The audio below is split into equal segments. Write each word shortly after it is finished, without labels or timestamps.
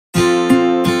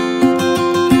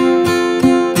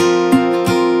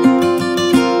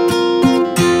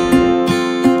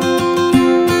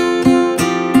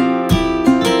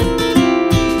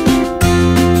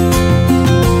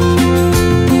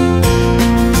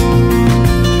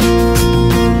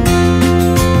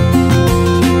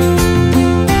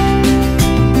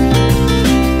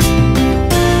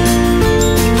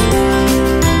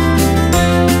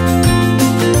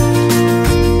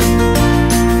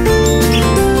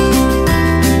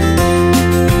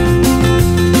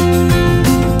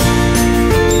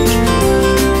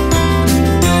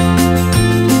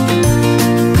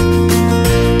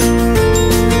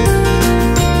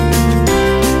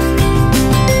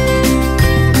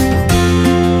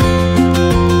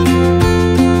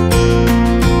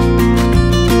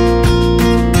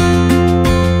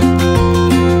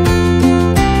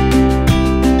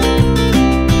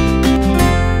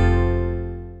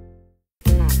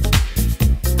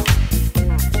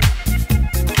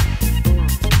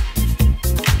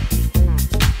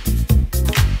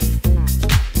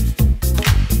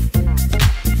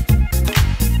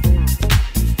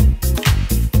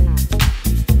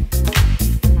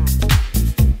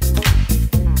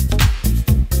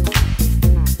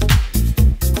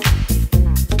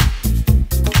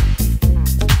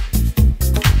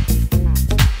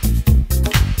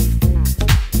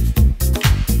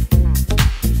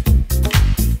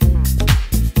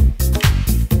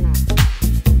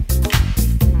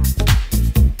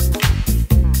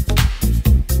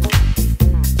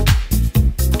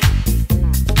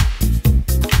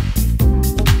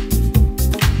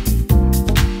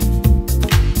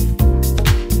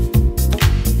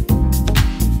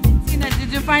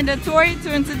find a toy to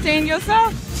entertain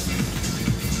yourself?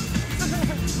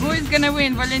 Who is gonna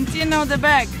win, Valentina or the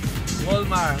bag?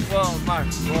 Walmart.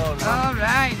 All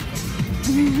right.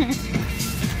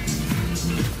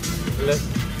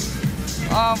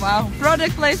 Oh wow,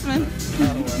 product placement.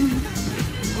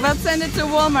 Let's send it to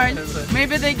Walmart.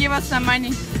 Maybe they give us some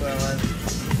money.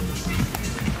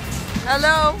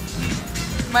 Hello,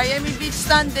 Miami Beach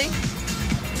Sunday.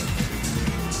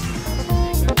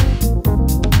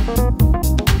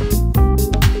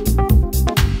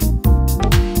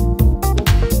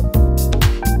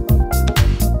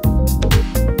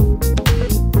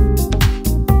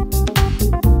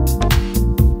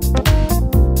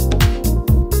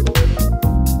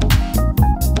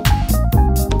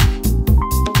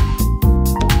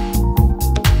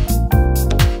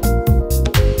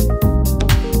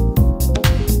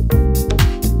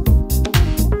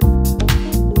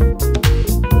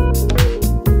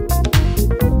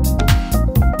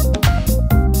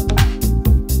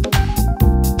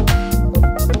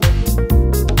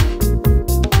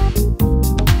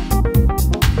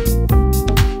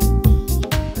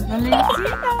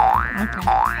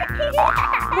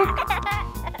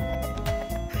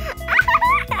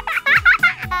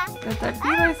 The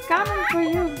tortilla is coming for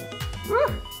you. Woo.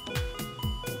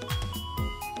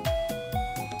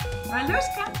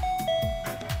 Valushka.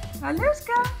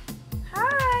 Valushka.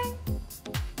 Hi.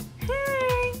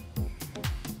 Hey.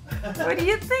 What do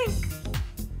you think?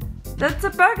 That's a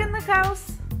bug in the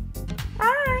house.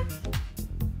 Hi.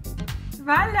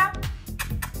 Vala.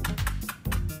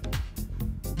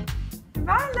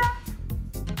 Vala.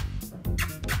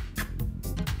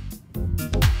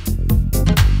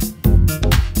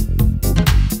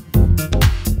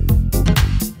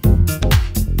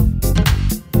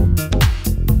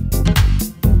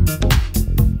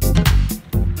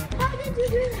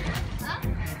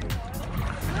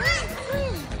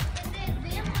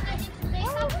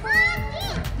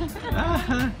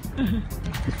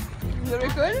 You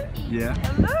recording? Yeah.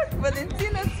 Oh, look,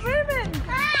 Valentina's swimming.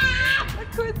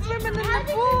 Look who's swimming in the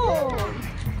pool.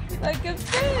 Like a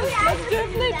fish. Let's do a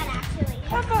flip.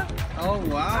 Papa. Oh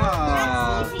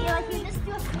wow. You just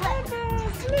do a Papa,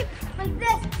 flip. like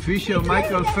this. Fisher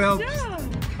Michael Phelps.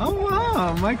 Oh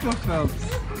wow, Michael Phelps.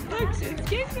 Look, she's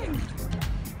kicking.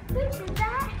 Look at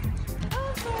that.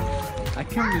 Papa. I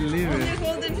can't believe You're it.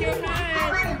 holding your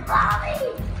hand. Mommy.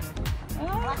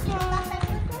 Papa.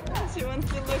 She wants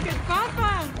to look at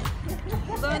Papa.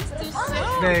 Wants to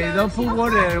show. Hey, don't put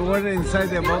water inside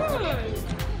the bottle. Good.